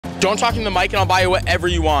Don't talk in the mic and I'll buy you whatever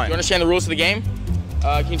you want. You understand the rules of the game?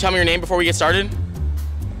 Can you tell me your name before we get started?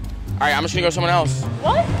 All right, I'm just gonna go with someone else.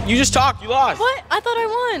 What? You just talked, you lost. What? I thought I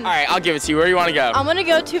won. All right, I'll give it to you. Where do you wanna go? I'm gonna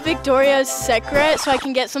go to Victoria's Secret so I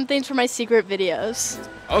can get some things for my secret videos.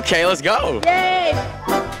 Okay, let's go. Yay!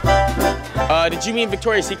 Did you mean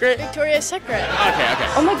Victoria's Secret? Victoria's Secret. Okay.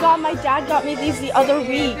 Oh my God, my dad got me these the other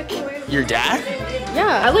week. Your dad?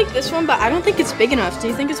 Yeah, I like this one, but I don't think it's big enough. Do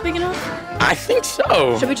you think it's big enough? I think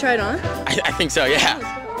so. Should we try it on? I think so, yeah.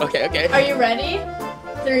 Okay. Are you ready?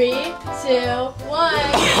 3, 2, 1.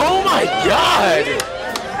 Oh my God!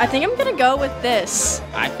 I think I'm gonna go with this.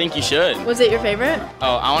 I think you should. Was it your favorite?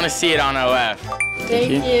 Oh, I wanna see it on OF.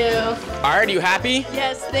 Thank you. All right, are you happy?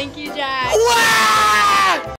 Yes, thank you, Jack. Wow!